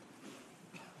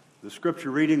The scripture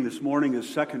reading this morning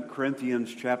is 2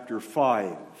 Corinthians chapter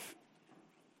 5.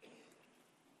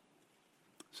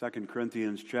 2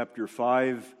 Corinthians chapter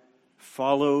 5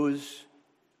 follows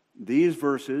these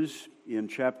verses in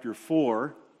chapter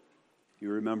 4. You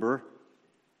remember,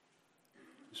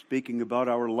 speaking about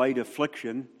our light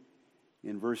affliction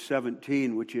in verse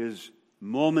 17, which is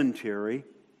momentary,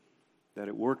 that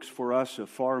it works for us a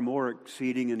far more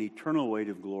exceeding and eternal weight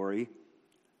of glory.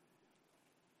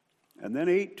 And then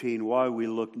 18, why we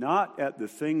look not at the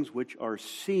things which are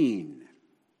seen.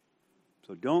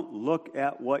 So don't look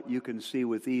at what you can see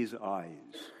with these eyes,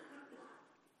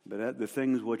 but at the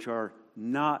things which are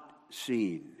not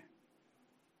seen.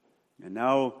 And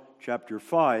now chapter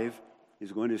 5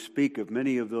 is going to speak of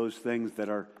many of those things that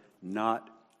are not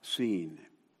seen.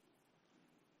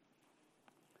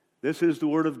 This is the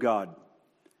word of God.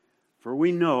 For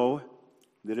we know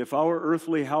that if our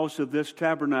earthly house of this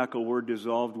tabernacle were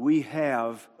dissolved, we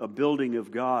have a building of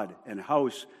God, and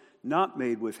house not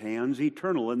made with hands,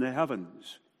 eternal in the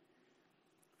heavens.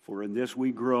 For in this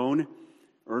we groan,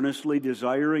 earnestly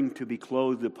desiring to be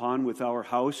clothed upon with our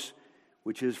house,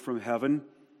 which is from heaven,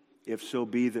 if so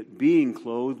be that being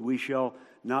clothed we shall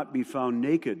not be found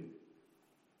naked.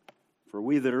 For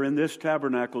we that are in this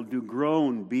tabernacle do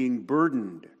groan, being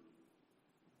burdened,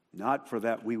 not for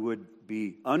that we would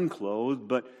be unclothed,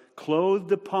 but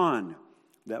clothed upon,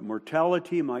 that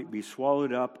mortality might be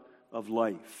swallowed up of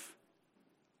life.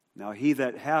 Now he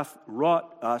that hath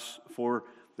wrought us for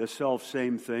the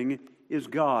selfsame thing is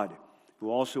God, who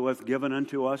also hath given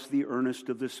unto us the earnest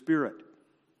of the Spirit.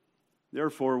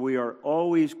 Therefore we are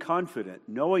always confident,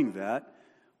 knowing that,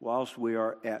 whilst we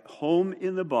are at home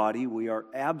in the body, we are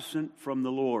absent from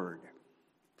the Lord.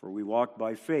 For we walk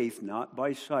by faith, not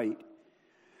by sight.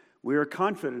 We are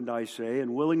confident, I say,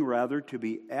 and willing rather to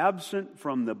be absent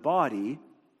from the body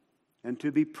and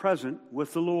to be present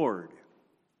with the Lord.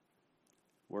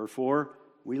 Wherefore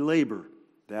we labor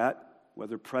that,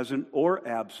 whether present or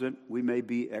absent, we may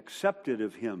be accepted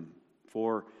of him.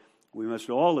 For we must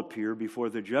all appear before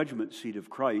the judgment seat of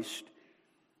Christ,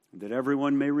 that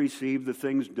everyone may receive the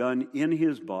things done in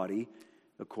his body,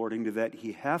 according to that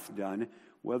he hath done,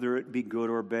 whether it be good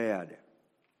or bad.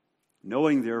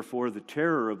 Knowing, therefore, the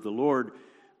terror of the Lord,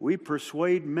 we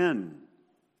persuade men,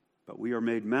 but we are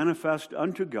made manifest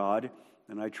unto God,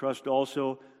 and I trust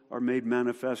also are made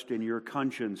manifest in your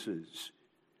consciences.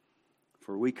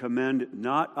 For we commend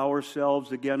not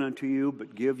ourselves again unto you,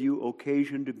 but give you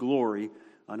occasion to glory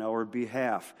on our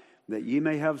behalf, that ye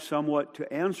may have somewhat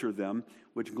to answer them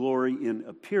which glory in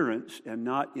appearance and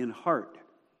not in heart.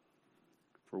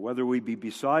 For whether we be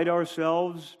beside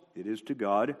ourselves, it is to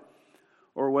God,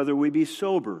 or whether we be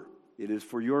sober, it is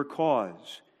for your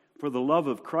cause. For the love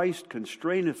of Christ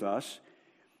constraineth us,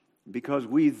 because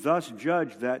we thus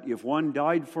judge that if one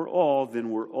died for all, then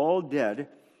we're all dead,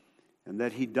 and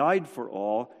that he died for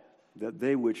all, that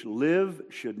they which live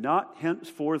should not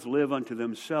henceforth live unto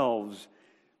themselves,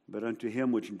 but unto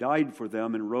him which died for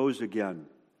them and rose again.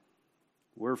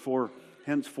 Wherefore,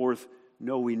 henceforth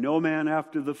know we no man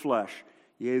after the flesh.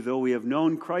 Yea, though we have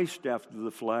known Christ after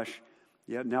the flesh,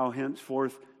 yet now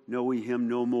henceforth know we him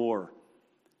no more.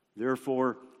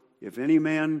 Therefore, if any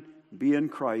man be in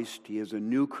Christ, he is a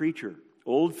new creature.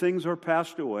 Old things are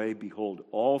passed away. Behold,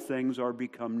 all things are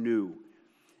become new.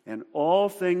 And all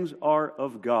things are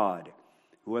of God,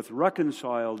 who hath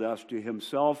reconciled us to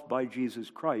himself by Jesus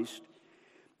Christ,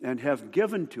 and hath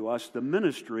given to us the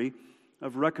ministry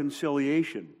of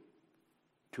reconciliation.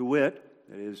 To wit,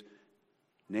 that is,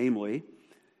 namely,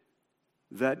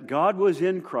 that God was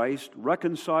in Christ,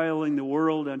 reconciling the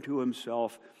world unto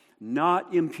himself,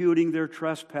 not imputing their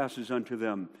trespasses unto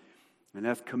them, and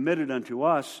hath committed unto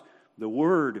us the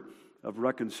word of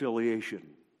reconciliation.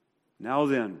 Now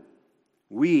then,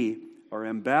 we are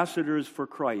ambassadors for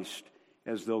Christ,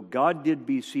 as though God did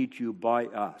beseech you by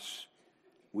us.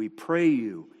 We pray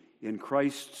you in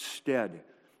Christ's stead,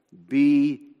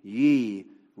 be ye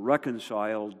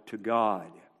reconciled to God.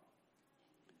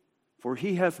 For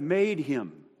he hath made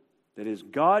him, that is,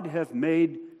 God hath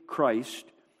made Christ,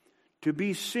 to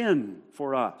be sin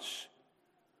for us,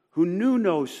 who knew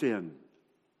no sin,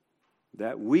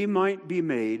 that we might be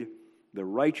made the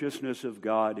righteousness of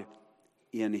God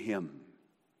in him.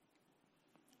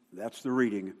 That's the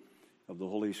reading of the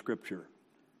Holy Scripture.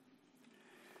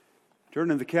 Turn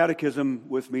in the Catechism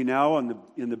with me now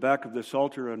in the back of the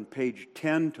Psalter on page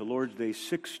 10 to Lord's Day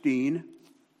 16.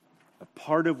 A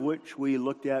part of which we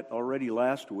looked at already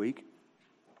last week.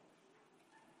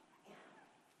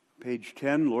 Page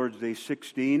 10, Lord's Day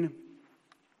 16.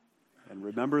 And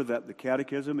remember that the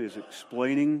Catechism is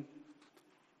explaining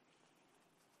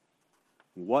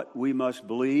what we must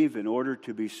believe in order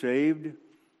to be saved.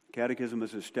 Catechism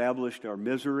has established our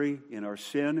misery in our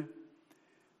sin.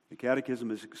 The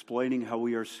Catechism is explaining how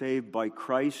we are saved by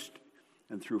Christ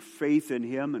and through faith in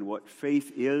Him, and what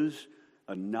faith is,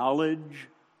 a knowledge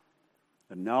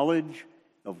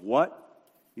of what,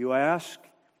 you ask?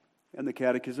 And the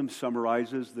Catechism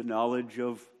summarizes the knowledge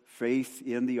of faith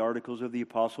in the Articles of the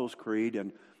Apostles' Creed,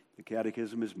 and the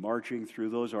Catechism is marching through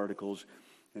those articles,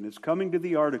 and it's coming to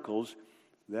the articles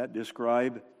that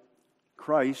describe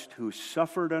Christ, who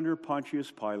suffered under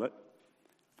Pontius Pilate,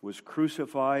 was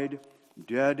crucified,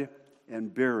 dead,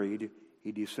 and buried.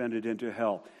 He descended into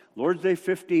hell. Lord's Day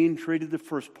 15 treated the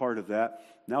first part of that.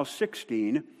 Now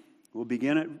 16, we'll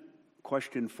begin at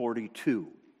question 42.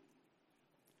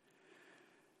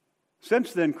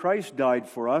 Since then Christ died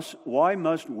for us, why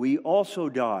must we also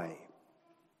die?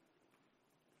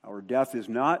 Our death is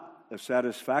not a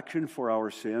satisfaction for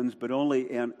our sins, but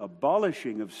only an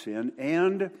abolishing of sin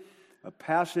and a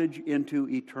passage into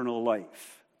eternal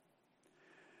life.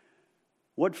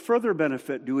 What further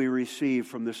benefit do we receive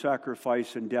from the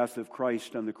sacrifice and death of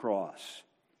Christ on the cross?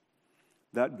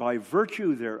 That by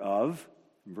virtue thereof,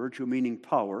 virtue meaning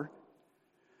power,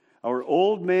 our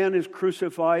old man is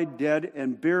crucified, dead,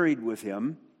 and buried with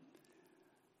Him,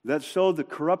 that so the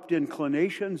corrupt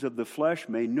inclinations of the flesh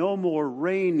may no more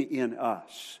reign in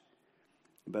us,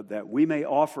 but that we may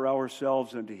offer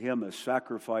ourselves unto Him a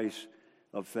sacrifice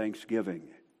of thanksgiving.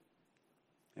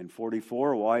 And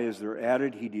 44, why is there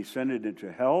added, He descended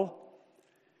into hell?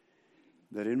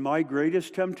 That in my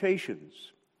greatest temptations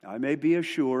I may be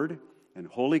assured and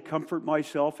wholly comfort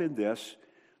myself in this,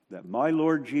 that my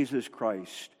Lord Jesus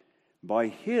Christ, by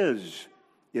His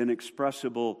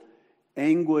inexpressible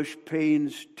anguish,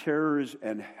 pains, terrors,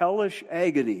 and hellish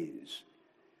agonies,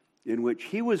 in which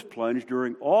He was plunged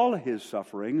during all His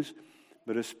sufferings,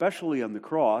 but especially on the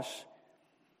cross,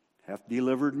 hath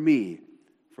delivered me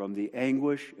from the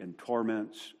anguish and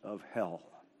torments of hell.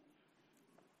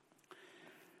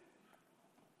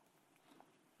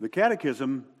 The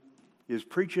Catechism is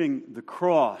preaching the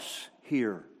cross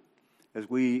here. As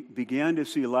we began to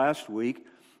see last week,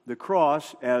 the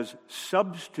cross as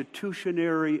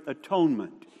substitutionary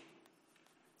atonement.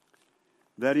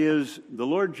 That is, the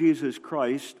Lord Jesus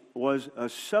Christ was a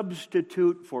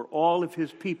substitute for all of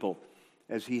His people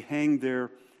as He hanged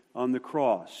there on the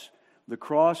cross. The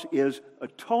cross is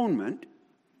atonement,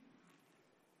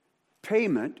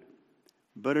 payment,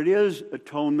 but it is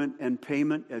atonement and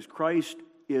payment as Christ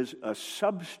is a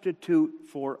substitute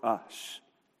for us.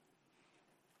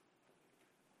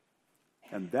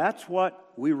 And that's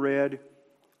what we read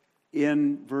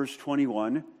in verse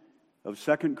 21 of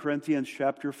 2 Corinthians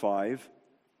chapter 5,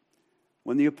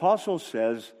 when the apostle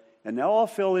says, and now I'll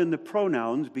fill in the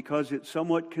pronouns because it's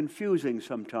somewhat confusing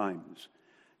sometimes.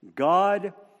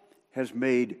 God has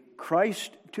made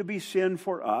Christ to be sin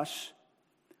for us,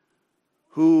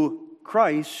 who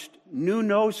Christ knew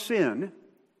no sin,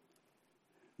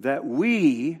 that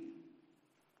we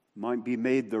might be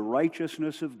made the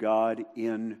righteousness of God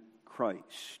in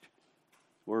Christ.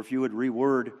 Or if you would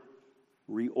reorder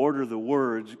the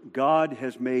words, God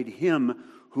has made Him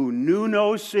who knew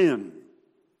no sin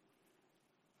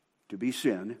to be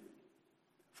sin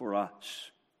for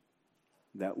us,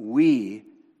 that we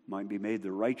might be made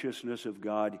the righteousness of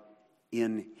God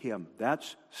in Him.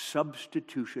 That's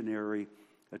substitutionary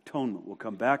atonement. We'll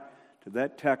come back to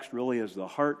that text really as the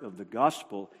heart of the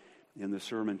gospel in the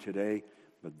sermon today,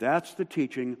 but that's the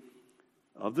teaching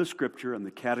of the Scripture and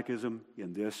the Catechism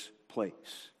in this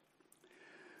place.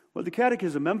 What the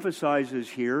Catechism emphasizes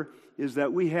here is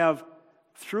that we have,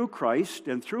 through Christ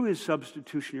and through His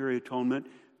substitutionary atonement,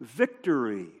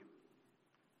 victory.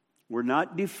 We're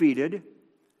not defeated.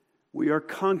 We are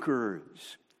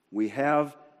conquerors. We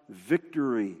have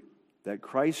victory that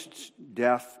Christ's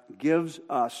death gives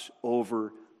us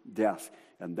over death.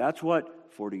 And that's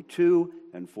what 42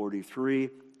 and 43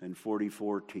 and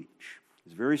 44 teach.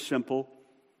 It's very simple.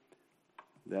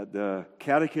 That the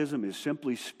Catechism is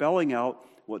simply spelling out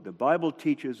what the Bible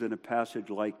teaches in a passage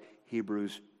like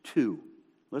Hebrews 2.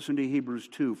 Listen to Hebrews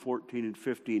 2, 14 and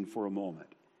 15 for a moment.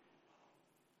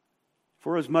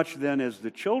 For as much then as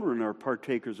the children are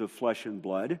partakers of flesh and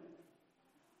blood,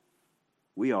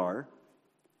 we are,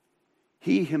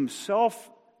 He Himself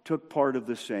took part of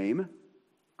the same,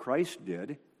 Christ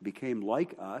did, became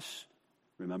like us,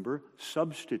 remember,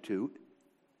 substitute,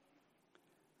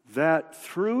 that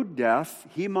through death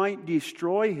He might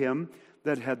destroy him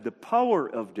that had the power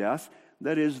of death,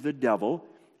 that is, the devil,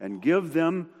 and give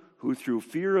them who through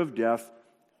fear of death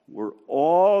were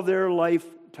all their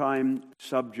lifetime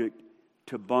subject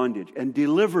to bondage, and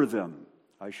deliver them,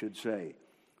 I should say,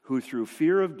 who through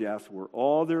fear of death were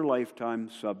all their lifetime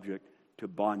subject to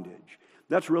bondage.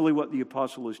 That's really what the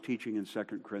apostle is teaching in 2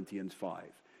 Corinthians 5.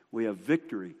 We have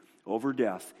victory over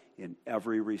death in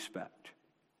every respect.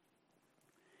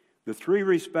 The three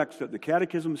respects that the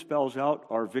Catechism spells out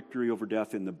are victory over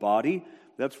death in the body.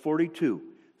 That's 42.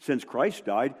 Since Christ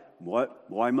died,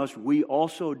 why must we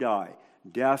also die?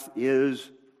 Death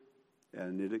is,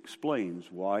 and it explains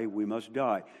why we must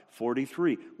die.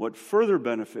 43. What further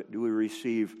benefit do we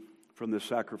receive from the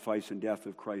sacrifice and death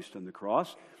of Christ on the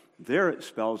cross? There it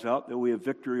spells out that we have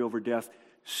victory over death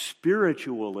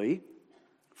spiritually.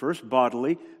 First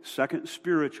bodily, second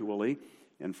spiritually.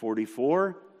 And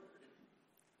 44,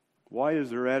 why is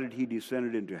there added he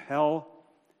descended into hell?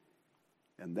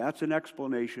 And that's an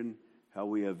explanation how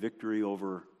we have victory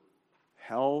over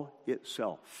hell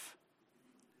itself.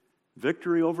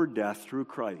 Victory over death through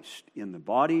Christ in the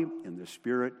body, in the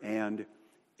spirit, and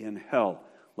in hell.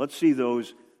 Let's see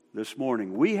those this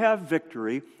morning. We have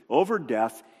victory over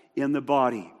death in the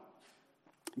body.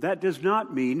 That does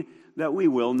not mean that we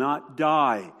will not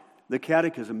die. The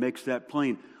Catechism makes that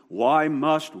plain. Why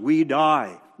must we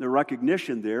die? The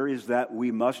recognition there is that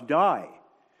we must die.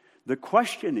 The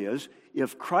question is,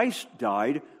 if Christ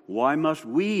died, why must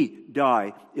we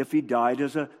die if he died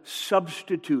as a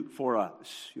substitute for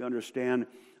us? You understand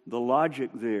the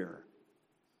logic there.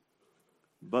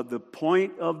 But the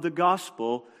point of the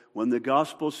gospel, when the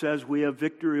gospel says we have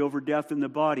victory over death in the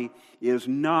body, is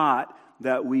not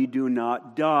that we do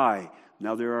not die.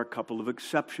 Now, there are a couple of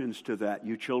exceptions to that.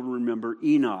 You children remember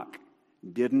Enoch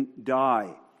didn't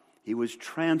die. He was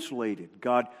translated.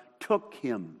 God took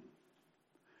him.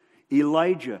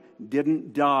 Elijah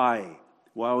didn't die.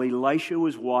 While Elisha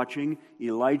was watching,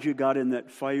 Elijah got in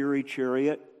that fiery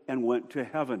chariot and went to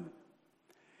heaven.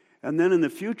 And then in the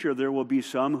future, there will be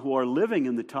some who are living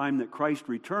in the time that Christ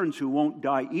returns who won't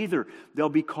die either. They'll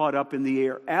be caught up in the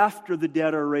air after the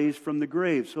dead are raised from the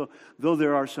grave. So though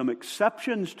there are some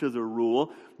exceptions to the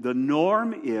rule, the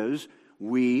norm is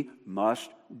we must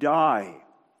die.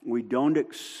 We don't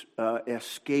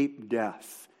escape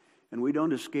death. And we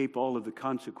don't escape all of the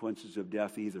consequences of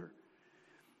death either.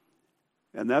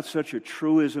 And that's such a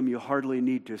truism you hardly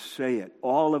need to say it.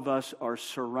 All of us are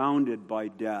surrounded by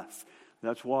death.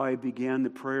 That's why I began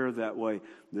the prayer that way.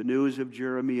 The news of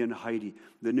Jeremy and Heidi,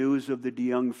 the news of the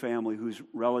DeYoung family whose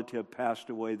relative passed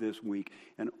away this week.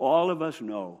 And all of us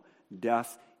know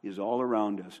death is all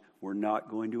around us. We're not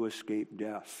going to escape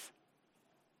death.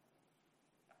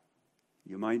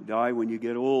 You might die when you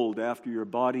get old, after your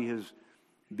body has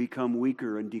become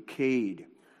weaker and decayed.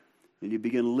 And you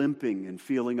begin limping and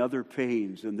feeling other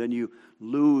pains, and then you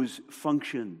lose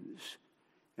functions.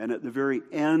 And at the very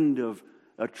end of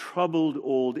a troubled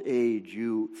old age,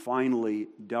 you finally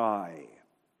die.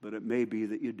 But it may be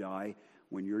that you die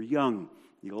when you're young.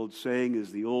 The old saying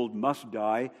is the old must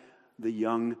die, the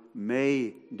young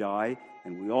may die,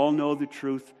 and we all know the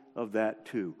truth of that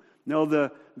too. Now,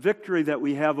 the victory that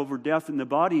we have over death in the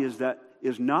body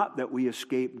is not that we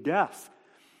escape death,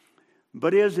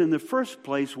 but is in the first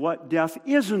place what death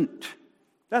isn't.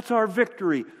 That's our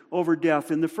victory over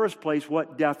death. In the first place,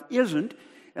 what death isn't,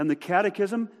 and the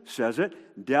Catechism says it,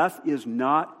 death is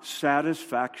not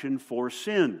satisfaction for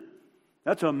sin.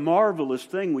 That's a marvelous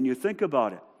thing when you think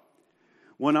about it.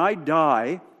 When I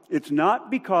die, it's not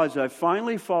because I've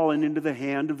finally fallen into the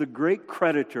hand of the great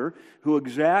creditor who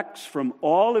exacts from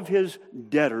all of his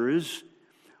debtors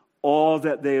all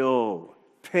that they owe.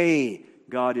 Pay,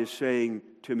 God is saying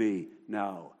to me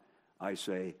now. I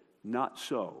say, not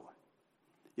so.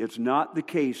 It's not the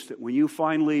case that when you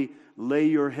finally lay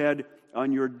your head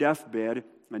on your deathbed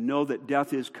and know that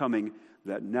death is coming,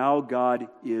 that now God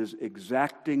is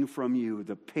exacting from you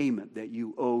the payment that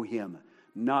you owe him.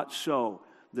 Not so.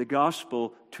 The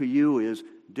gospel to you is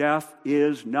death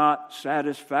is not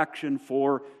satisfaction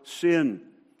for sin.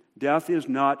 Death is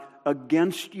not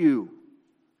against you.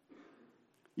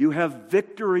 You have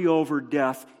victory over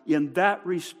death in that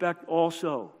respect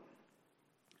also.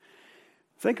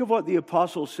 Think of what the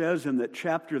apostle says in that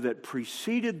chapter that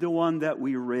preceded the one that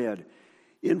we read.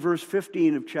 In verse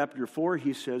 15 of chapter 4,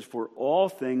 he says, "For all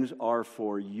things are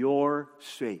for your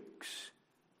sakes."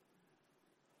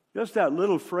 Just that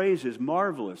little phrase is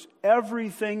marvelous.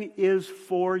 Everything is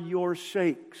for your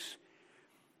sakes.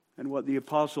 And what the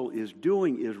apostle is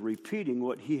doing is repeating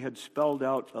what he had spelled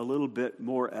out a little bit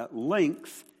more at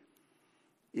length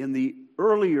in the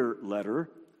earlier letter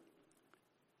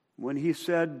when he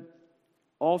said,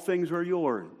 all things are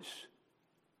yours.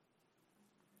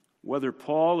 Whether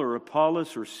Paul or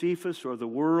Apollos or Cephas or the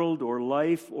world or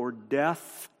life or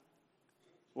death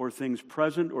or things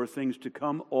present or things to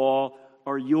come, all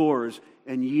are yours,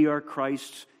 and ye are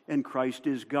Christ's, and Christ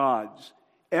is God's.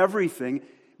 Everything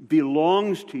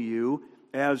belongs to you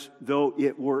as though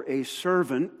it were a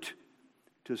servant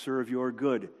to serve your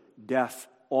good. Death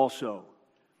also.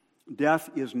 Death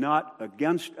is not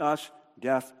against us.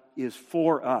 Death is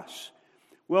for us.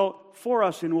 Well, for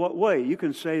us in what way? You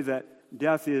can say that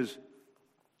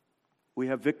we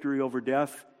have victory over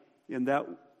death, in that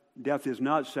death is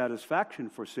not satisfaction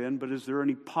for sin, but is there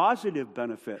any positive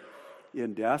benefit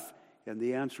in death? And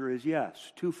the answer is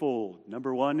yes, twofold.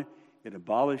 Number one, it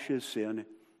abolishes sin,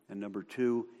 and number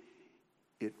two,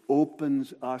 it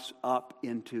opens us up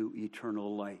into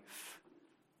eternal life.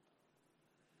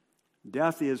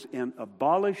 Death is an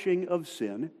abolishing of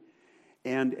sin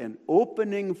and an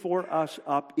opening for us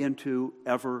up into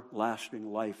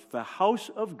everlasting life, the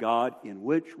house of God in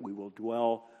which we will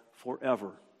dwell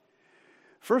forever.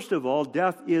 First of all,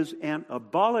 death is an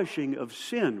abolishing of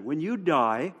sin. When you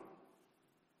die,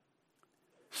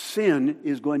 sin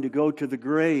is going to go to the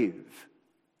grave.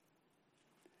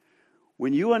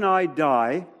 When you and I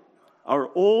die, our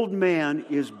old man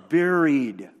is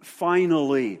buried,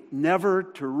 finally, never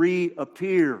to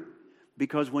reappear.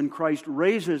 Because when Christ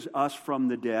raises us from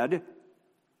the dead,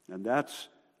 and that's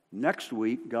next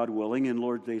week, God willing, in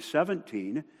Lord's Day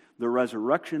 17, the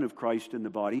resurrection of Christ in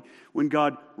the body, when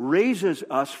God raises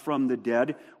us from the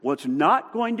dead, what's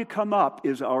not going to come up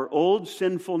is our old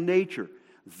sinful nature.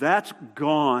 That's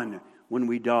gone when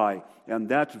we die, and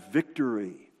that's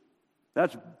victory.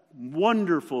 That's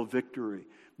wonderful victory,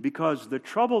 because the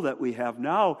trouble that we have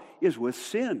now is with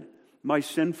sin, my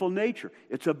sinful nature.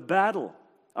 It's a battle.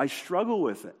 I struggle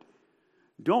with it.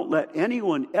 Don't let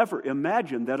anyone ever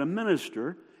imagine that a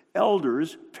minister,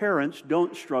 elders, parents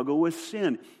don't struggle with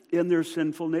sin in their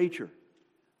sinful nature.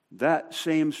 That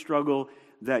same struggle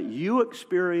that you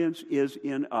experience is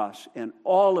in us, and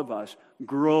all of us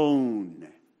groan.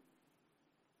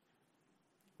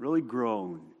 Really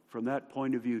groan from that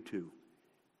point of view too,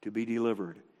 to be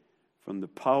delivered from the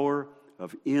power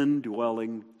of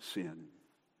indwelling sin.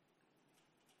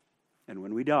 And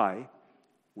when we die,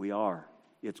 we are.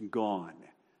 It's gone.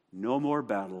 No more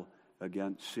battle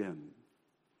against sin.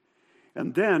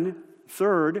 And then,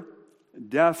 third,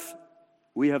 death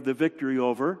we have the victory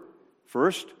over.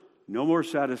 First, no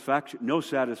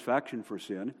satisfaction for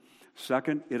sin.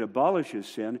 Second, it abolishes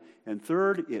sin. And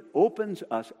third, it opens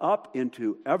us up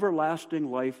into everlasting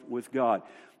life with God.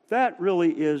 That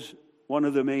really is one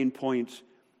of the main points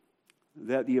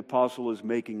that the apostle is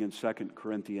making in 2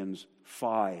 Corinthians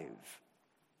 5.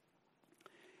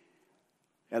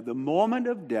 At the moment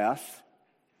of death,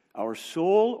 our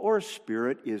soul or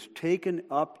spirit is taken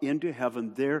up into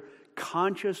heaven there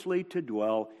consciously to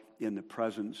dwell in the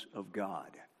presence of God.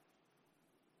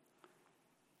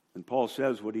 And Paul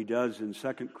says what he does in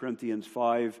 2 Corinthians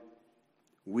 5,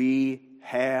 we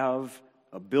have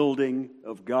a building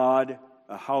of God,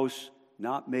 a house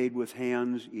not made with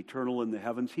hands, eternal in the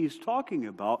heavens. He's talking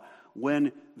about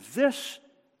when this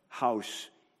house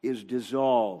is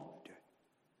dissolved.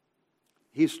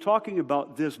 He's talking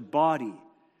about this body.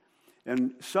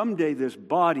 And someday this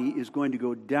body is going to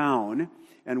go down.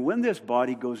 And when this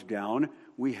body goes down,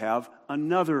 we have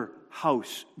another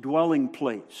house, dwelling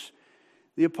place.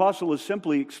 The apostle is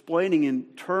simply explaining in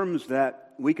terms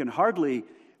that we can hardly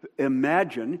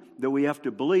imagine, that we have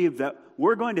to believe that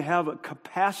we're going to have a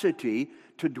capacity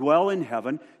to dwell in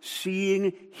heaven,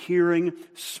 seeing, hearing,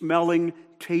 smelling,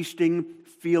 tasting,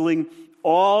 feeling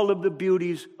all of the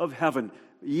beauties of heaven,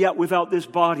 yet without this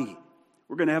body.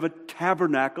 We're going to have a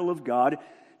tabernacle of God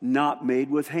not made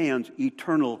with hands,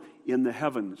 eternal in the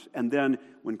heavens. And then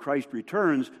when Christ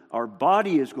returns, our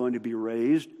body is going to be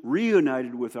raised,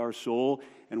 reunited with our soul,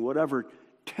 and whatever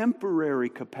temporary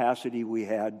capacity we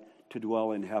had to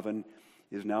dwell in heaven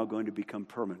is now going to become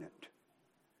permanent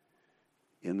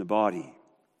in the body.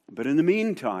 But in the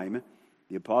meantime,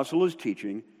 the apostle is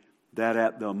teaching that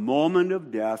at the moment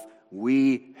of death,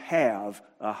 we have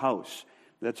a house.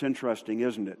 That's interesting,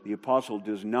 isn't it? The apostle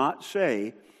does not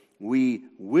say we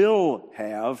will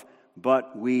have,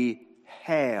 but we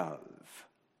have.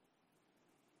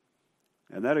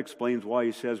 And that explains why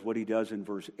he says what he does in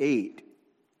verse 8.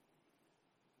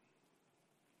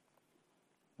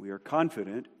 We are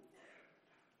confident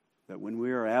that when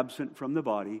we are absent from the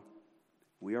body,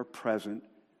 we are present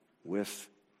with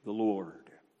the Lord.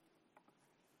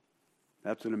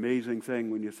 That's an amazing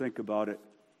thing when you think about it,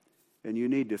 and you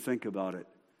need to think about it.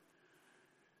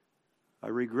 I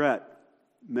regret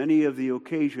many of the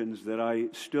occasions that I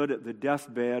stood at the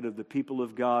deathbed of the people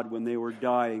of God when they were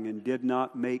dying and did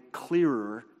not make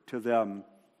clearer to them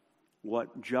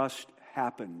what just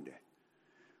happened.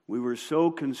 We were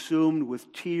so consumed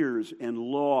with tears and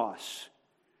loss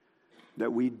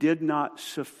that we did not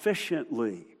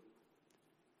sufficiently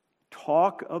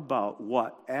talk about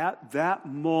what at that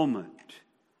moment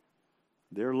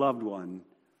their loved one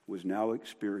was now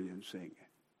experiencing.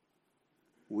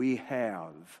 We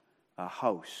have a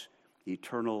house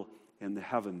eternal in the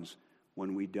heavens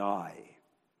when we die.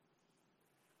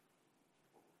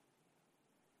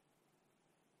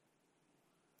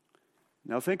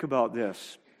 Now think about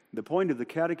this. The point of the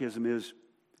catechism is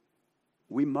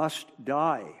we must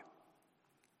die.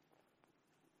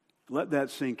 Let that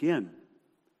sink in.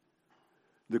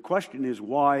 The question is,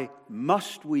 why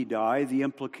must we die? The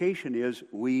implication is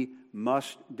we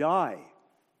must die.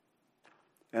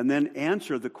 And then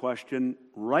answer the question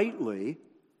rightly.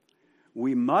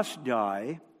 We must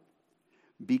die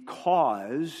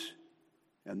because,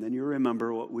 and then you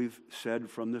remember what we've said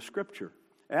from the Scripture.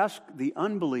 Ask the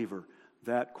unbeliever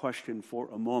that question for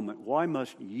a moment. Why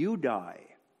must you die?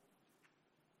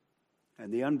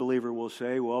 And the unbeliever will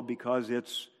say, well, because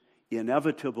it's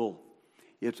inevitable.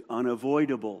 It's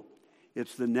unavoidable.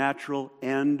 It's the natural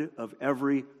end of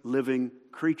every living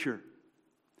creature.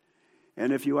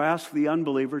 And if you ask the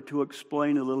unbeliever to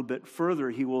explain a little bit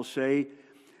further, he will say,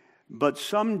 but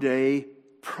someday,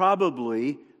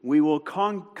 probably, we will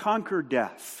conquer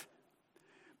death.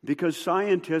 Because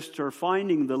scientists are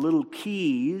finding the little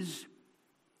keys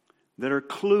that are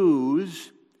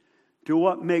clues to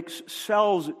what makes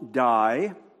cells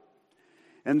die.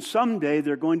 And someday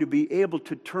they're going to be able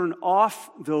to turn off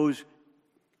those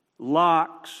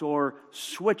locks or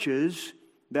switches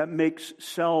that makes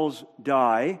cells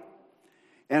die.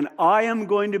 And I am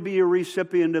going to be a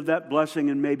recipient of that blessing,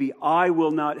 and maybe I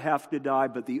will not have to die.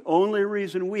 But the only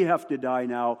reason we have to die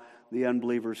now, the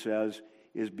unbeliever says,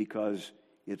 is because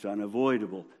it's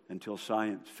unavoidable until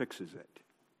science fixes it.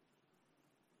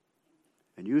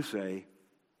 And you say,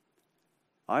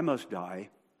 I must die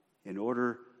in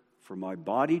order for my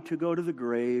body to go to the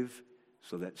grave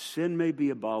so that sin may be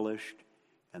abolished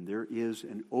and there is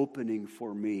an opening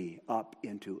for me up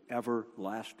into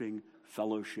everlasting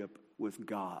fellowship with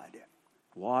God.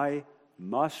 Why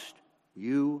must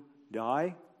you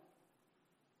die?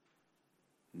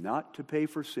 Not to pay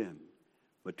for sin,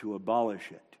 but to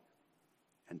abolish it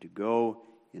and to go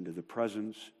into the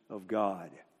presence of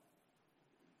God.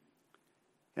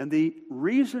 And the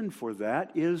reason for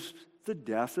that is the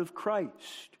death of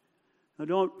Christ. Now,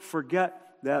 don't forget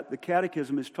that the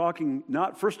Catechism is talking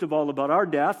not first of all about our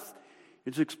death.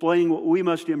 It's explaining what we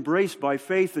must embrace by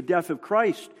faith, the death of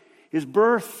Christ, His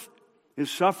birth,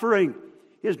 His suffering,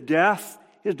 His death,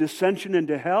 His descension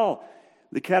into hell.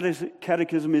 The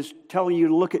Catechism is telling you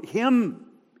to look at Him,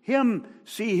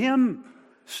 see Him,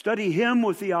 study Him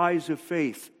with the eyes of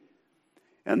faith.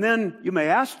 And then you may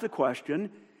ask the question,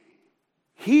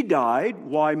 He died,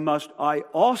 why must I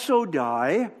also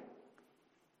die?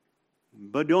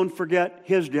 But don't forget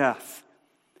His death.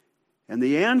 And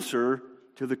the answer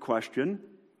to the question,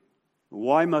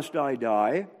 why must I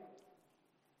die?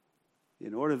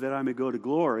 In order that I may go to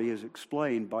glory, is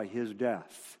explained by His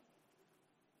death.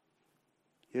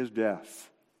 His death.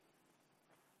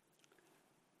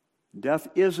 Death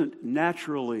isn't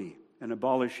naturally an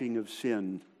abolishing of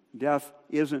sin. Death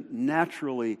isn't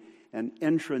naturally an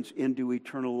entrance into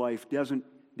eternal life.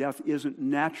 Death isn't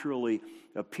naturally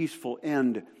a peaceful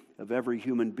end of every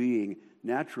human being.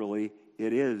 Naturally,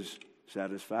 it is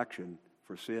satisfaction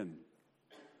for sin.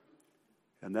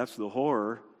 And that's the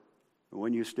horror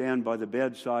when you stand by the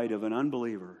bedside of an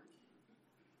unbeliever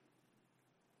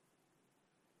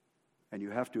and you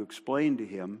have to explain to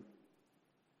him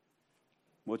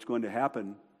what's going to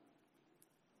happen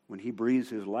when he breathes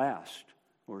his last,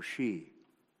 or she.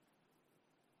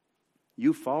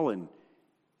 You've fallen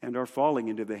and are falling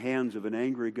into the hands of an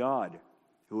angry God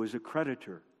who is a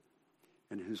creditor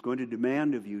and who's going to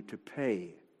demand of you to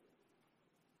pay,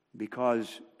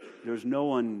 because there's no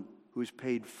one who's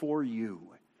paid for you.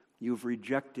 You've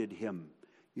rejected Him.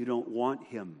 You don't want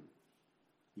Him.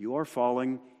 You are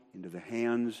falling into the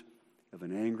hands of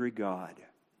an angry God.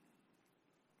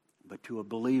 But to a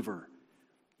believer,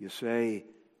 you say,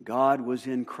 God was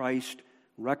in Christ,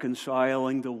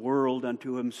 reconciling the world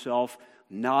unto Himself,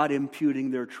 not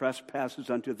imputing their trespasses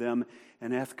unto them,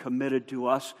 and hath committed to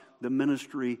us the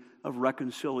ministry of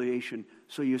reconciliation.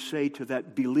 So you say to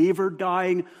that believer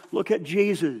dying, look at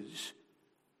Jesus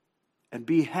and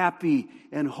be happy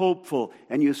and hopeful.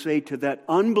 And you say to that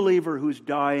unbeliever who's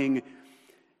dying,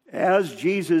 as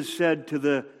Jesus said to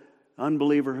the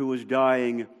unbeliever who was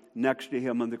dying next to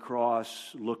Him on the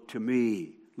cross, look to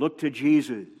me, look to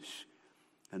Jesus.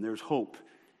 And there's hope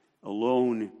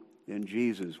alone in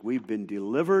Jesus. We've been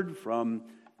delivered from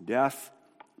Death,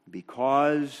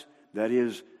 because, that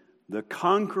is, the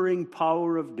conquering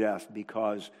power of death,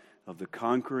 because of the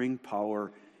conquering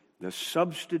power, the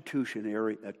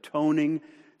substitutionary, atoning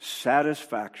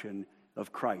satisfaction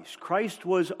of Christ. Christ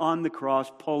was on the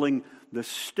cross pulling the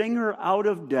stinger out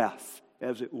of death,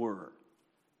 as it were,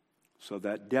 so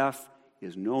that death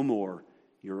is no more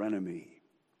your enemy.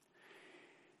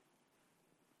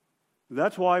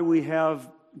 That's why we have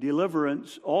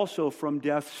deliverance also from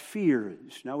death's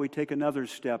fears. Now we take another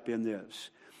step in this.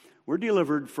 We're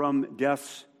delivered from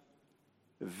death's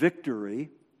victory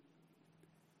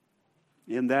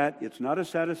in that it's not a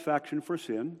satisfaction for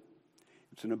sin,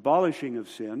 it's an abolishing of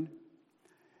sin,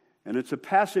 and it's a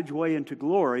passageway into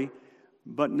glory.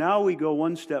 But now we go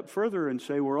one step further and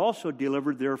say we're also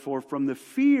delivered, therefore, from the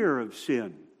fear of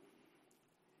sin,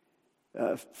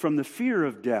 from the fear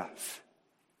of death.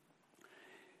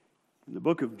 In the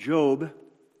book of Job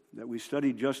that we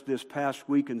studied just this past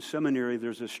week in seminary,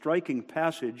 there's a striking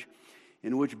passage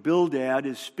in which Bildad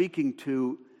is speaking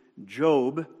to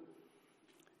Job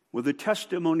with a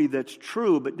testimony that's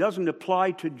true but doesn't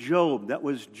apply to Job. That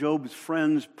was Job's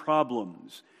friends'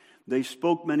 problems. They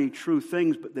spoke many true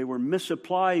things, but they were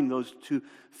misapplying those two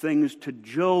things to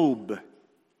Job.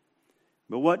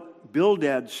 But what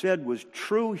Bildad said was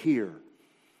true here.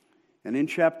 And in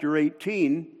chapter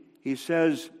 18, he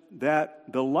says that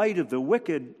the light of the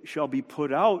wicked shall be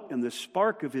put out, and the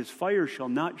spark of his fire shall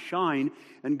not shine,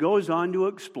 and goes on to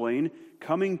explain,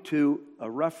 coming to a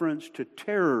reference to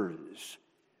terrors.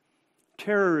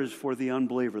 Terrors for the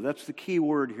unbeliever. That's the key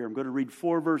word here. I'm going to read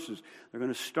 4 verses. They're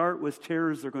going to start with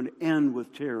terrors. They're going to end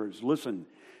with terrors. Listen.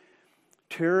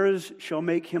 Terrors shall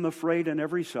make him afraid on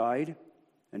every side,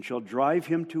 and shall drive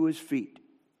him to his feet.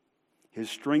 His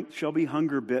strength shall be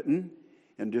hunger bitten,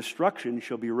 and destruction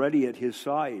shall be ready at his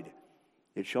side.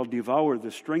 It shall devour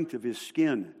the strength of his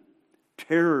skin.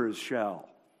 Terrors shall.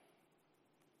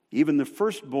 Even the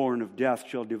firstborn of death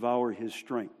shall devour his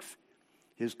strength.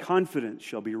 His confidence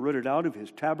shall be rooted out of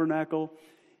his tabernacle,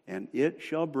 and it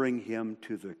shall bring him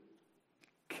to the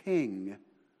king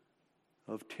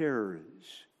of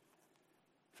terrors.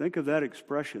 Think of that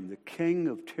expression, the king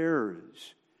of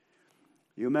terrors.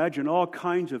 You imagine all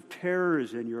kinds of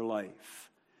terrors in your life,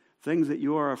 things that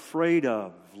you are afraid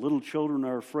of. Little children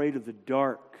are afraid of the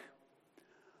dark.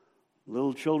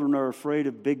 Little children are afraid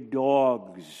of big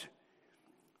dogs.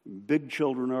 Big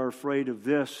children are afraid of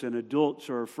this, and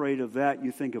adults are afraid of that.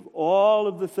 You think of all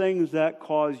of the things that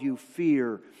cause you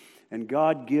fear, and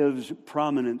God gives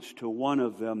prominence to one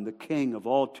of them. The king of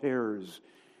all terrors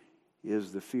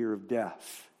is the fear of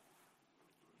death.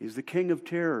 He's the king of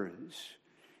terrors.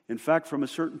 In fact, from a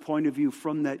certain point of view,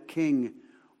 from that king,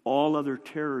 all other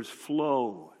terrors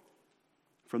flow.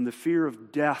 From the fear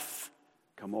of death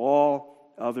come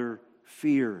all other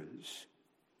fears.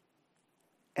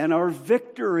 And our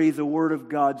victory, the Word of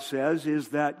God says, is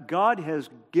that God has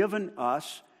given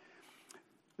us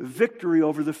victory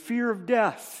over the fear of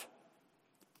death.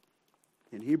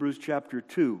 In Hebrews chapter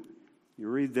 2, you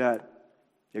read that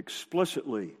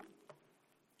explicitly.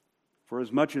 For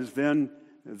as much as then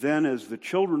as the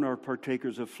children are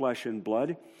partakers of flesh and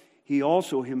blood, he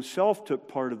also himself took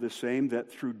part of the same,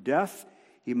 that through death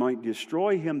he might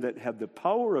destroy him that had the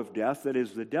power of death, that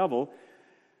is, the devil,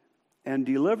 and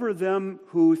deliver them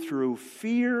who through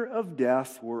fear of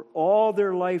death were all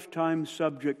their lifetime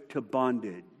subject to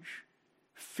bondage.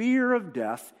 Fear of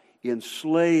death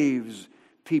enslaves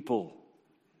people.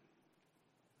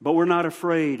 But we're not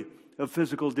afraid of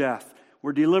physical death.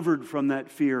 We're delivered from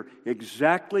that fear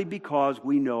exactly because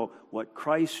we know what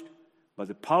Christ, by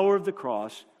the power of the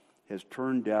cross, has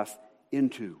turned death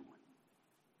into.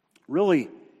 Really,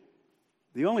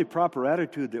 the only proper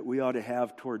attitude that we ought to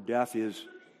have toward death is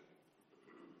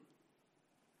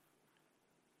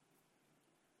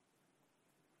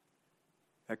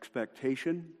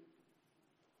expectation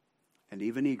and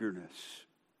even eagerness.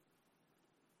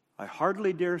 I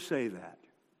hardly dare say that,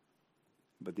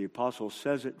 but the apostle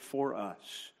says it for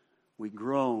us. We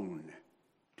groan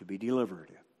to be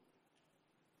delivered.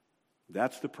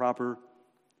 That's the proper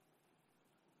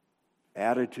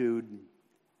attitude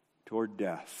toward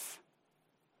death.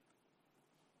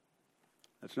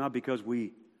 That's not because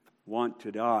we want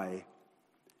to die.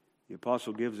 The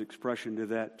apostle gives expression to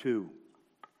that too.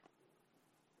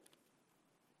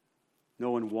 No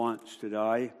one wants to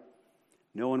die.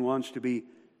 No one wants to be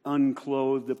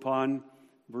unclothed upon.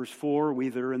 Verse 4, we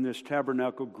that are in this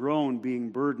tabernacle groan, being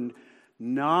burdened.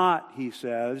 Not, he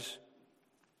says,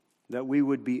 that we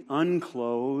would be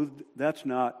unclothed. That's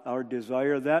not our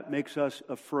desire. That makes us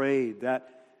afraid. That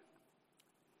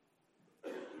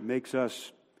makes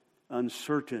us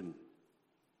uncertain.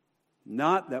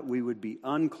 Not that we would be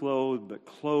unclothed, but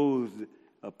clothed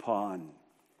upon.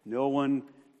 No one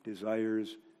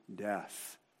desires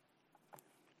death.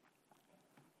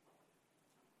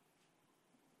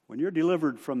 When you're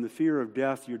delivered from the fear of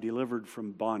death, you're delivered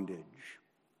from bondage.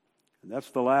 And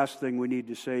that's the last thing we need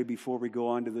to say before we go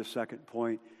on to the second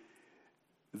point.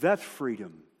 That's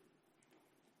freedom.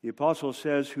 The apostle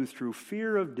says, who through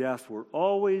fear of death were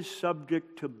always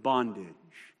subject to bondage.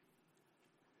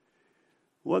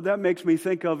 What that makes me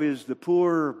think of is the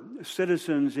poor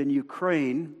citizens in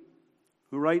Ukraine,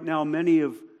 who right now many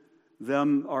of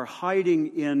them are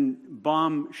hiding in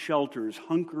bomb shelters,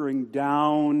 hunkering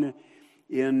down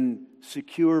in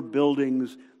secure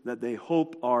buildings that they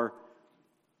hope are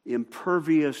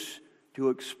impervious to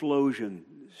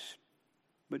explosions.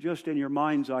 But just in your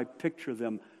mind's eye, picture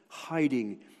them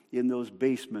hiding in those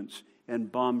basements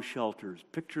and bomb shelters.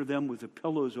 Picture them with the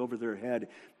pillows over their head.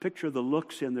 Picture the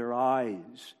looks in their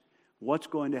eyes. What's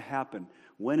going to happen?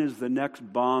 When is the next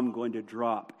bomb going to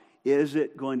drop? Is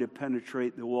it going to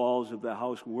penetrate the walls of the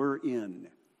house we're in?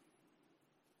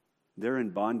 They're in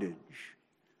bondage.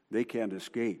 They can't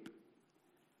escape.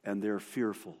 And they're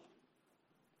fearful.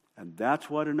 And that's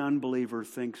what an unbeliever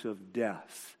thinks of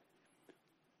death.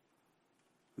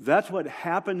 That's what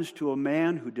happens to a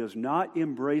man who does not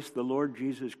embrace the Lord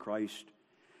Jesus Christ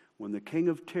when the King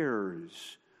of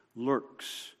Terrors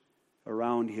lurks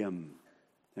around him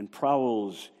and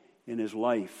prowls in his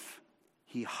life.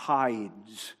 He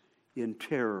hides in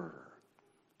terror,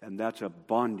 and that's a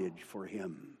bondage for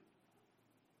him.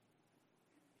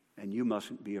 And you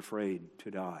mustn't be afraid to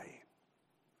die.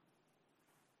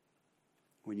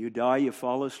 When you die, you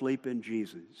fall asleep in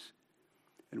Jesus.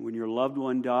 And when your loved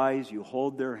one dies, you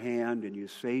hold their hand and you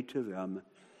say to them,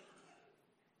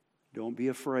 don't be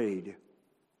afraid,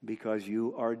 because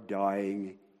you are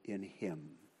dying in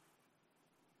Him.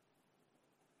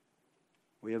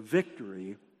 We have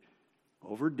victory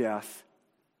over death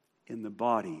in the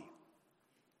body.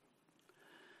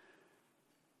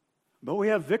 But we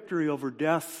have victory over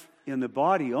death in the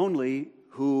body only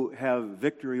who have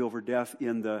victory over death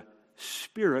in the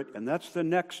spirit, and that's the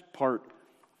next part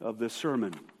of the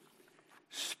sermon.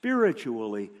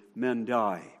 Spiritually, men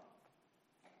die.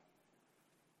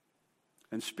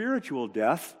 And spiritual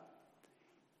death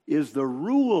is the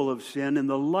rule of sin in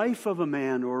the life of a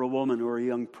man or a woman or a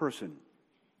young person.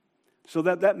 So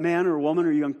that man or woman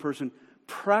or young person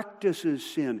practices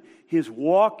sin. His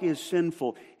walk is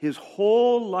sinful. His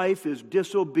whole life is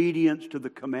disobedience to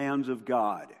the commands of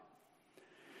God.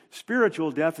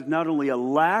 Spiritual death is not only a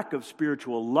lack of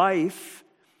spiritual life,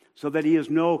 so that he has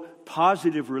no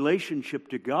positive relationship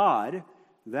to God.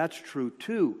 That's true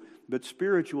too. But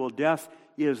spiritual death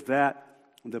is that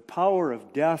the power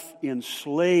of death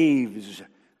enslaves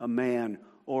a man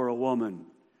or a woman.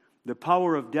 The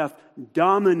power of death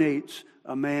dominates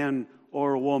a man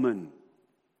or a woman.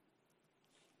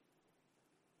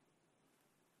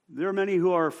 There are many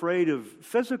who are afraid of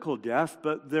physical death,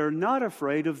 but they're not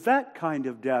afraid of that kind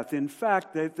of death. In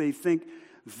fact, they think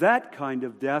that kind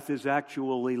of death is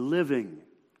actually living.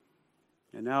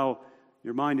 And now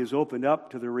your mind is opened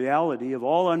up to the reality of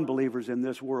all unbelievers in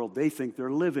this world. They think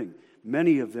they're living.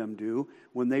 Many of them do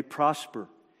when they prosper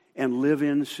and live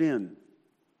in sin.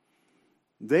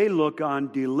 They look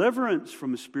on deliverance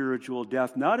from spiritual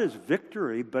death not as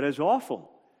victory, but as awful.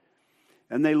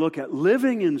 And they look at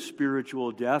living in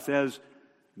spiritual death as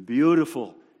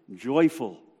beautiful,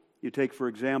 joyful. You take, for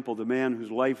example, the man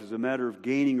whose life is a matter of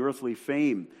gaining earthly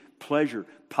fame, pleasure,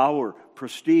 power,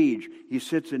 prestige. He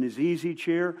sits in his easy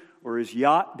chair or his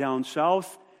yacht down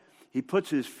south. He puts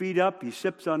his feet up, he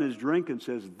sips on his drink and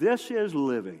says, "This is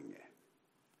living."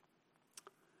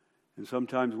 And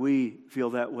sometimes we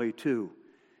feel that way too.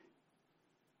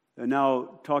 And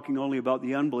now, talking only about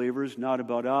the unbelievers, not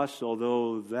about us,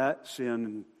 although that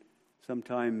sin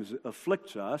sometimes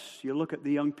afflicts us. You look at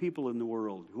the young people in the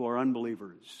world who are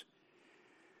unbelievers.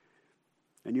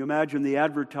 And you imagine the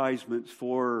advertisements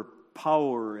for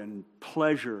power and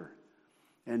pleasure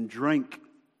and drink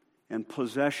and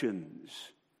possessions.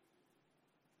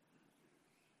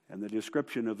 And the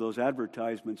description of those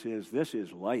advertisements is, this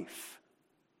is life.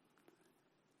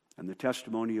 And the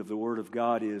testimony of the Word of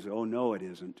God is, oh no, it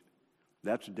isn't.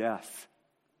 That's death.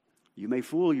 You may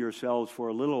fool yourselves for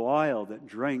a little while that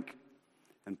drink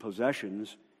and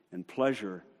possessions and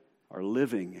pleasure are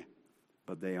living,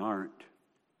 but they aren't.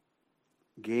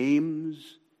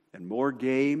 Games and more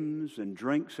games and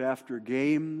drinks after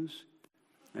games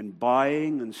and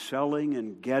buying and selling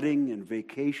and getting and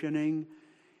vacationing,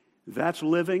 that's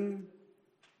living.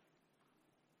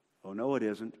 Oh no, it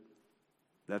isn't.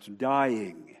 That's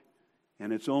dying.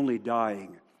 And it's only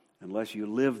dying unless you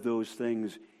live those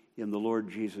things in the Lord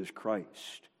Jesus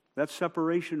Christ. That's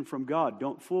separation from God.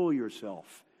 Don't fool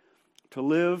yourself. To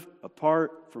live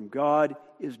apart from God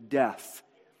is death.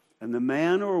 And the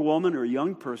man or woman or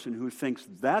young person who thinks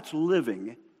that's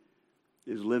living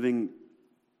is living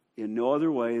in no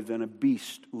other way than a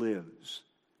beast lives.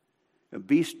 A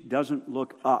beast doesn't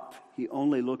look up. He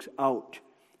only looks out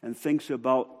and thinks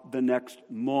about the next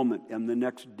moment and the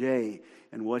next day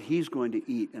and what he's going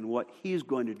to eat and what he's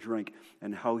going to drink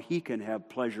and how he can have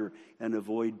pleasure and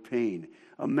avoid pain.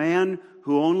 A man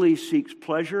who only seeks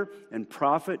pleasure and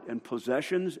profit and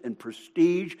possessions and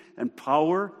prestige and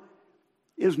power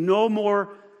is no more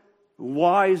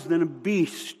wise than a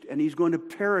beast, and he's going to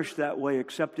perish that way,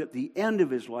 except at the end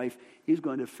of his life, he's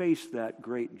going to face that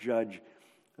great judge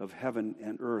of heaven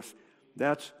and earth.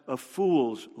 That's a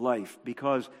fool's life,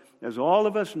 because as all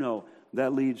of us know,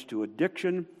 that leads to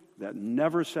addiction that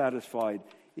never satisfied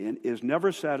and is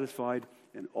never satisfied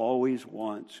and always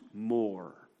wants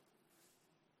more.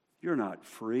 You're not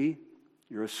free.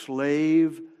 You're a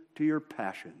slave to your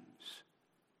passions.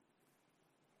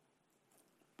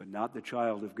 But not the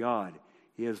child of God.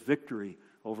 He has victory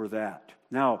over that.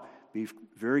 Now, be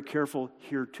very careful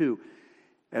here too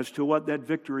as to what that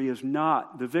victory is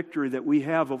not. The victory that we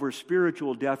have over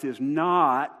spiritual death is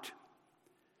not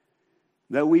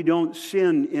that we don't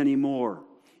sin anymore,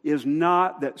 is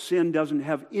not that sin doesn't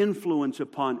have influence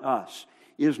upon us,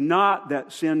 is not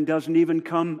that sin doesn't even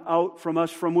come out from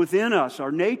us from within us,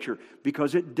 our nature,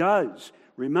 because it does.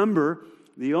 Remember,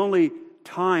 the only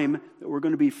time that we're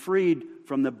going to be freed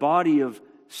from the body of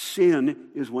sin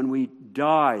is when we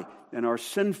die and our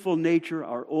sinful nature,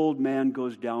 our old man,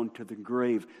 goes down to the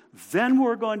grave. Then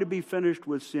we're going to be finished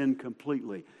with sin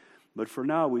completely. But for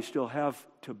now, we still have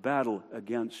to battle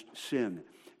against sin,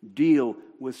 deal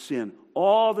with sin.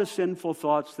 All the sinful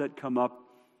thoughts that come up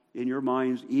in your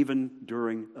minds, even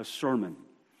during a sermon,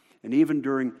 and even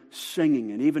during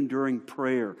singing, and even during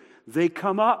prayer, they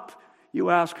come up. You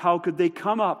ask, how could they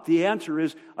come up? The answer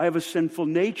is, I have a sinful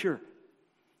nature.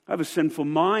 I have a sinful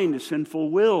mind, a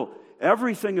sinful will.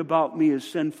 Everything about me is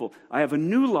sinful. I have a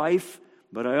new life,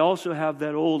 but I also have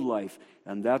that old life.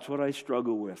 And that's what I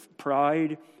struggle with.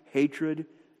 Pride, hatred,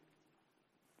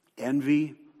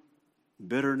 envy,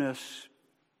 bitterness.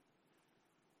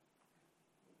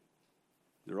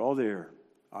 They're all there.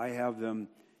 I have them.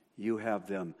 You have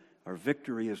them. Our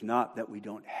victory is not that we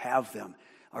don't have them.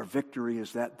 Our victory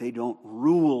is that they don't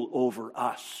rule over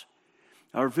us.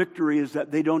 Our victory is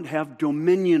that they don't have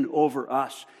dominion over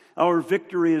us. Our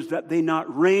victory is that they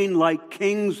not reign like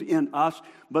kings in us,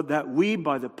 but that we,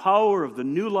 by the power of the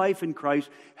new life in Christ,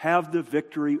 have the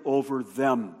victory over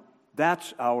them.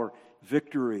 That's our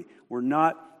victory. We're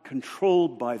not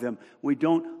controlled by them. We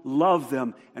don't love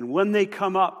them. And when they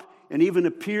come up and even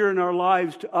appear in our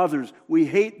lives to others, we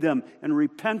hate them and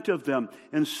repent of them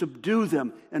and subdue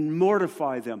them and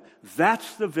mortify them.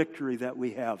 That's the victory that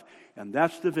we have. And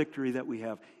that's the victory that we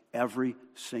have every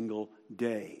single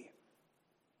day.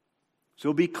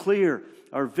 So be clear,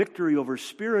 our victory over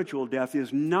spiritual death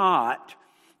is not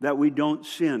that we don't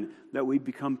sin, that we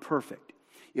become perfect.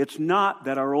 It's not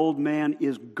that our old man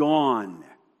is gone,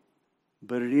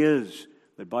 but it is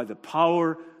that by the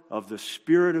power of the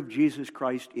Spirit of Jesus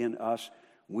Christ in us,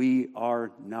 we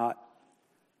are not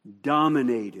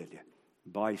dominated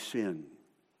by sin.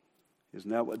 Isn't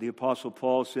that what the Apostle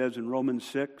Paul says in Romans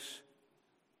 6?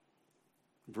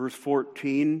 Verse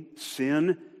 14,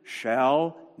 sin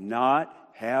shall not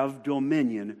have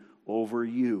dominion over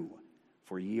you,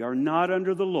 for ye are not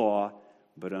under the law,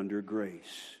 but under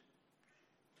grace.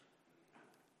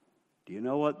 Do you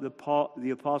know what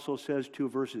the Apostle says 2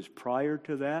 verses prior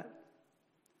to that?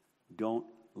 Don't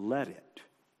let it.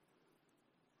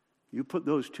 You put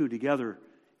those two together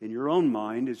in your own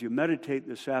mind as you meditate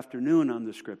this afternoon on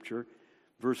the Scripture.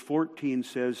 Verse 14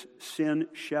 says, sin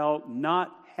shall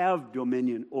not have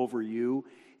dominion over you.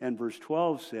 And verse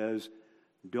 12 says,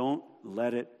 don't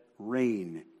let it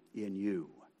reign in you.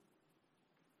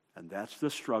 And that's the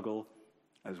struggle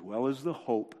as well as the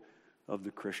hope of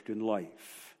the Christian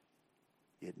life.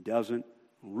 It doesn't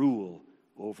rule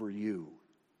over you.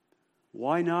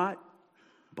 Why not?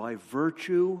 By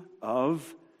virtue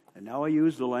of, and now I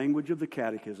use the language of the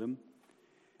Catechism,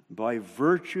 by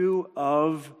virtue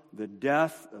of the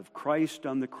death of Christ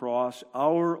on the cross,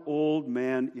 our old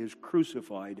man is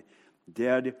crucified,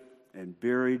 dead, and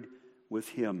buried with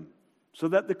him, so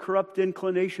that the corrupt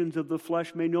inclinations of the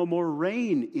flesh may no more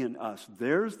reign in us.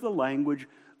 There's the language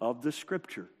of the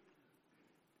Scripture.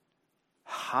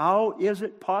 How is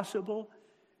it possible?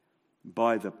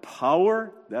 By the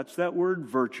power, that's that word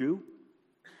virtue,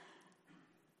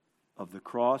 of the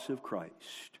cross of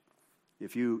Christ.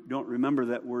 If you don't remember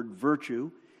that word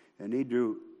virtue and need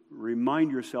to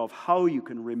remind yourself how you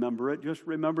can remember it, just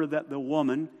remember that the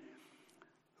woman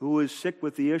who was sick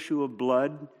with the issue of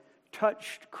blood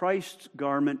touched Christ's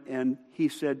garment, and he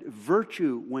said,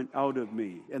 virtue went out of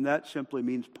me. And that simply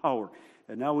means power.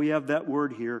 And now we have that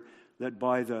word here, that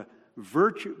by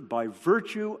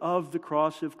virtue of the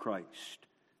cross of Christ,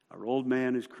 our old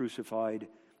man is crucified,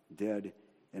 dead,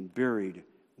 and buried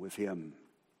with him.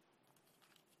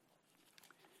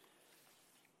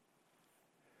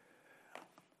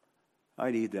 I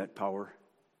need that power.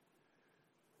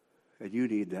 And you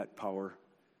need that power.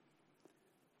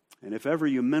 And if ever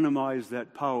you minimize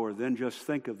that power, then just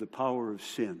think of the power of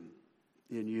sin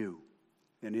in you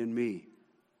and in me.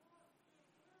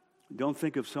 Don't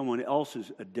think of someone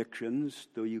else's addictions,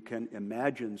 though you can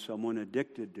imagine someone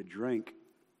addicted to drink.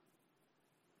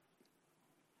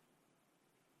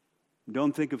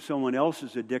 Don't think of someone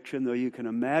else's addiction, though you can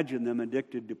imagine them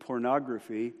addicted to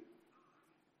pornography.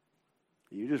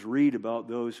 You just read about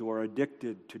those who are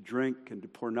addicted to drink and to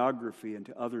pornography and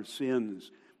to other sins,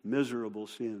 miserable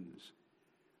sins.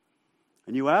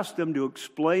 And you ask them to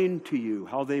explain to you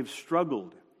how they've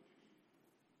struggled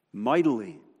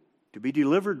mightily to be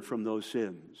delivered from those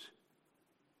sins.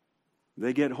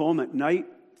 They get home at night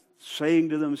saying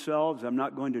to themselves, I'm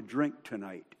not going to drink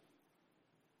tonight.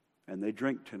 And they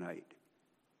drink tonight.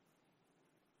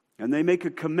 And they make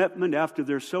a commitment after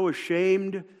they're so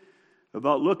ashamed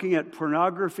about looking at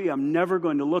pornography, I'm never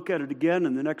going to look at it again,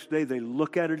 and the next day they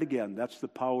look at it again. That's the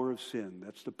power of sin.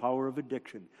 That's the power of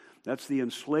addiction. That's the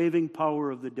enslaving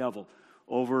power of the devil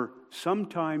over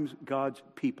sometimes God's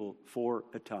people for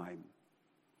a time.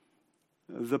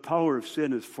 The power of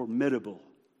sin is formidable,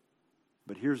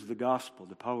 but here's the gospel.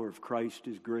 The power of Christ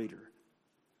is greater.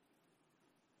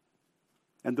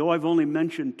 And though I've only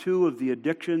mentioned two of the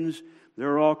addictions,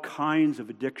 there are all kinds of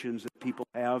addictions that people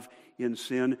have in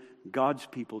sin, God's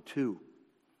people too.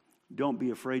 Don't be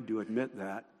afraid to admit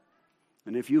that.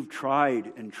 And if you've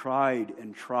tried and tried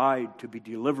and tried to be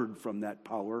delivered from that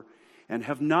power and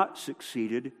have not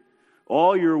succeeded,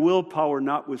 all your willpower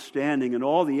notwithstanding and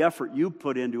all the effort you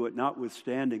put into it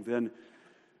notwithstanding, then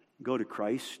go to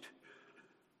Christ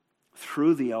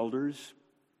through the elders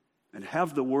and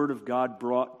have the Word of God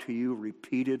brought to you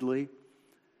repeatedly,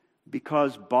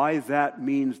 because by that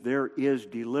means there is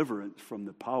deliverance from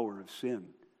the power of sin.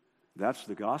 That's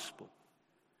the gospel.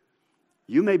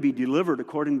 You may be delivered,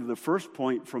 according to the first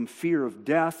point, from fear of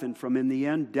death and from, in the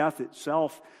end, death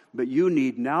itself, but you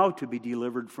need now to be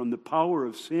delivered from the power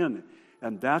of sin,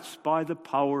 and that's by the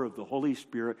power of the Holy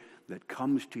Spirit that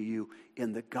comes to you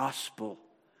in the gospel.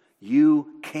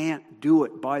 You can't do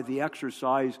it by the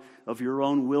exercise of your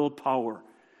own willpower.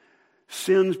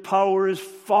 Sin's power is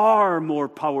far more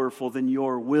powerful than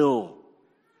your will.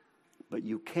 But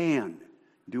you can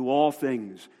do all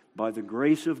things by the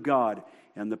grace of God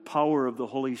and the power of the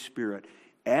Holy Spirit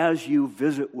as you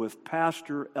visit with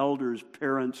pastor, elders,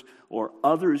 parents, or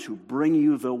others who bring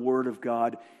you the Word of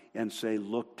God and say,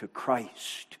 look to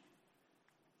Christ.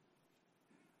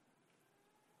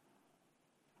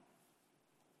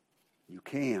 You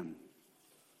can,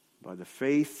 by the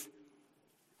faith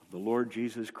of the Lord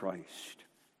Jesus Christ.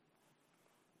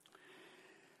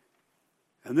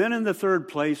 And then in the third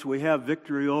place, we have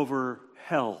victory over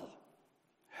hell.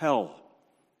 Hell,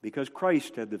 because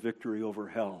Christ had the victory over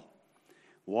hell.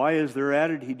 Why is there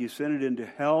added he descended into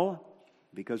hell?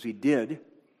 Because he did.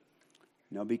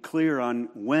 Now be clear on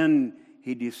when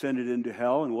he descended into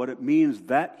hell and what it means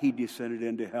that he descended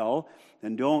into hell.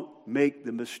 And don't make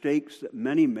the mistakes that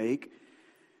many make,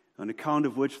 on account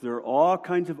of which there are all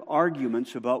kinds of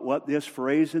arguments about what this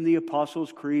phrase in the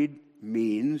Apostles' Creed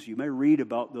means. You may read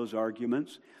about those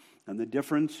arguments and the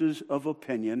differences of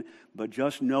opinion, but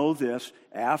just know this: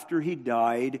 after he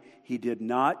died, he did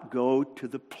not go to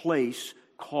the place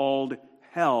called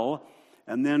hell,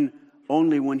 and then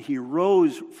only when he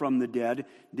rose from the dead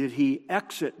did he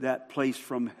exit that place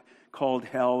called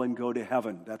hell and go to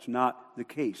heaven. That's not the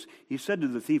case. He said to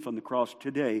the thief on the cross,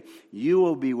 today you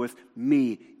will be with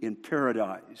me in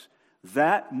paradise.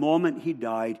 That moment he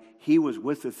died, he was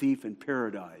with the thief in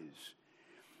paradise.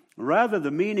 Rather,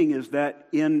 the meaning is that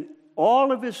in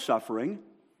all of his suffering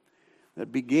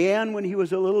that began when he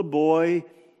was a little boy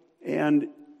and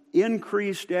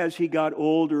increased as he got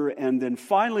older, and then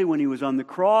finally when he was on the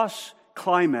cross,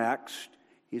 climaxed,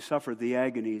 he suffered the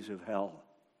agonies of hell.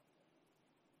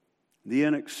 The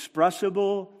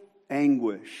inexpressible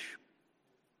anguish.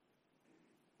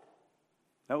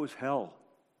 That was hell.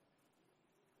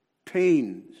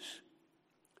 Pains,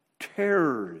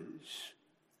 terrors,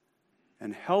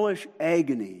 and hellish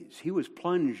agonies. He was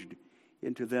plunged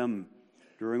into them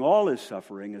during all his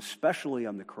suffering, especially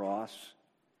on the cross,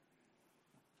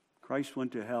 Christ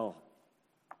went to hell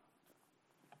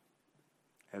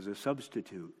as a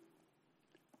substitute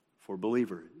for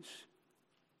believers.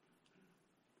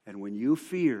 And when you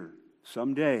fear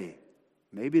someday,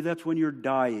 maybe that's when you're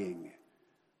dying,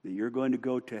 that you're going to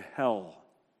go to hell,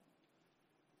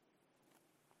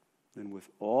 then with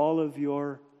all of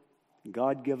your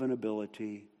God-given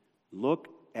ability, look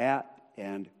at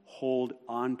and hold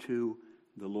onto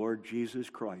the Lord Jesus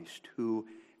Christ, who,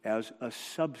 as a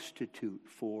substitute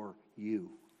for you,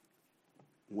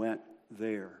 went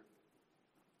there.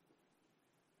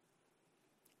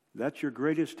 That's your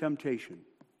greatest temptation.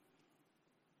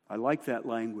 I like that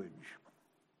language.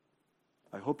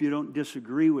 I hope you don't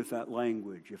disagree with that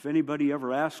language. If anybody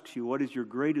ever asks you what is your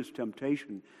greatest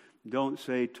temptation, don't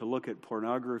say to look at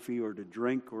pornography or to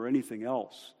drink or anything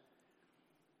else.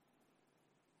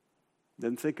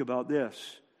 Then think about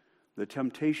this, the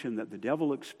temptation that the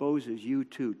devil exposes you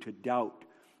to doubt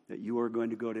that you are going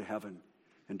to go to heaven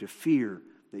and to fear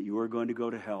that you are going to go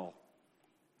to hell.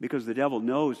 Because the devil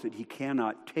knows that he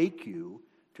cannot take you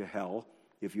to hell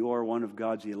if you are one of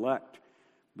God's elect.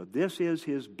 But this is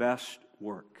his best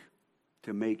work,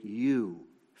 to make you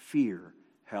fear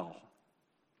hell.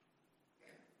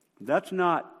 That's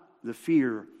not the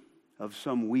fear of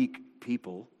some weak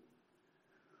people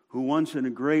who once in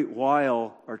a great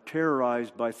while are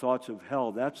terrorized by thoughts of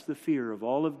hell. That's the fear of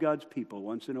all of God's people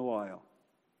once in a while.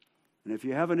 And if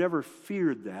you haven't ever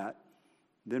feared that,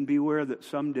 then beware that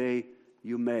someday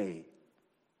you may.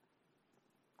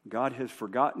 God has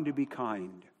forgotten to be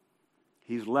kind.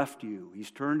 He's left you.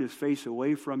 He's turned his face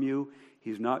away from you.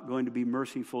 He's not going to be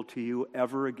merciful to you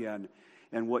ever again.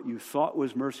 And what you thought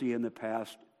was mercy in the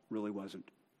past really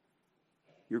wasn't.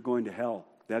 You're going to hell.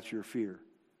 That's your fear.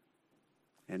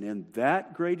 And in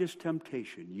that greatest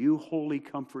temptation, you wholly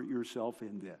comfort yourself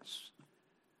in this,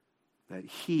 that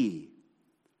he,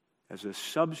 as a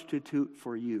substitute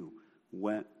for you,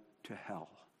 went to hell.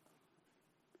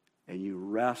 And you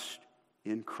rest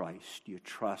in Christ. You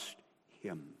trust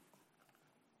him.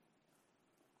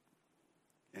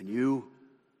 And you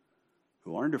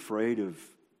who aren't afraid of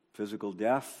physical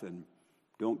death and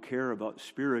don't care about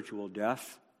spiritual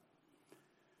death,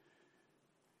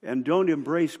 and don't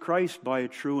embrace Christ by a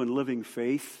true and living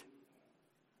faith,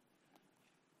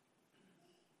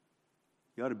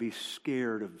 you ought to be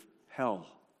scared of hell.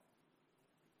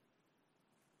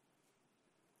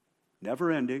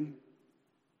 Never ending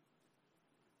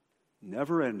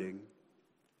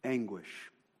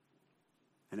anguish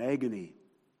and agony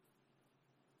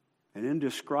and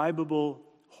indescribable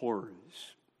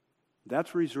horrors.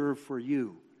 That's reserved for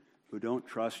you who don't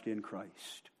trust in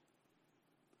Christ,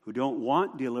 who don't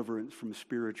want deliverance from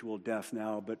spiritual death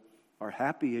now, but are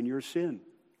happy in your sin,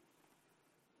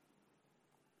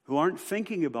 who aren't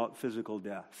thinking about physical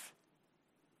death,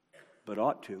 but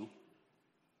ought to.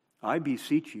 I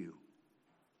beseech you,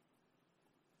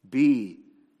 be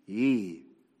ye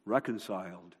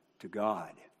reconciled to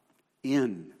God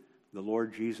in the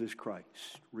Lord Jesus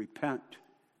Christ. Repent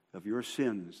of your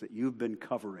sins that you've been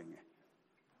covering,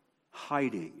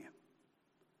 hiding,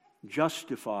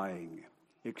 justifying,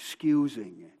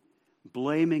 excusing,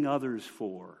 blaming others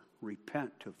for.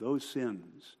 Repent of those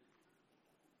sins.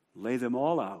 Lay them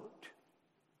all out.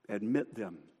 Admit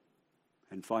them.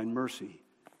 And find mercy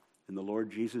in the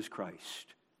Lord Jesus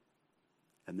Christ.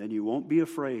 And then you won't be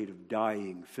afraid of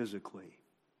dying physically.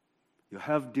 You'll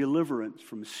have deliverance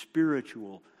from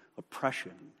spiritual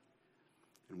oppression.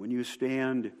 And when you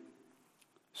stand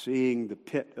seeing the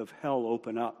pit of hell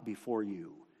open up before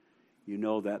you, you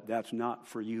know that that's not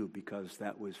for you, because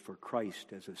that was for Christ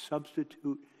as a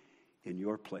substitute in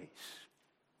your place.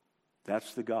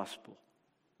 That's the gospel.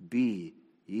 Be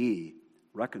ye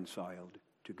reconciled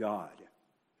to God.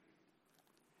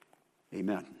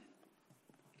 Amen.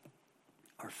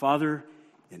 Our Father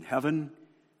in heaven,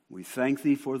 we thank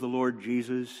thee for the Lord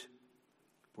Jesus,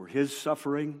 for his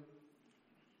suffering,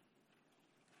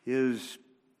 his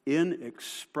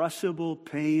inexpressible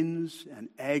pains and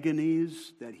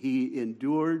agonies that he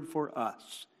endured for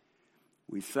us.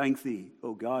 We thank thee,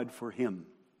 O God, for him.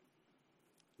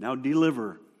 Now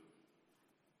deliver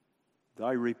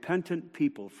thy repentant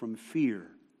people from fear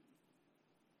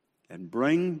and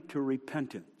bring to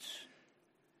repentance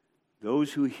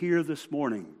those who hear this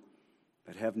morning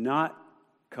but have not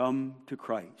come to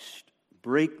Christ.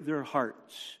 Break their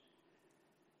hearts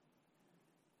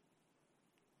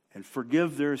and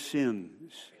forgive their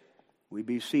sins, we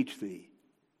beseech thee.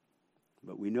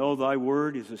 But we know thy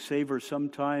word is a savor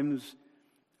sometimes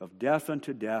of death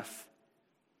unto death,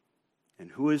 and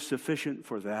who is sufficient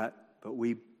for that? But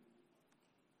we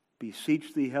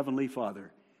Beseech thee, Heavenly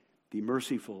Father, be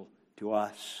merciful to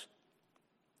us.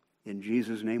 In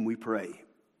Jesus' name we pray.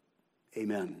 Amen.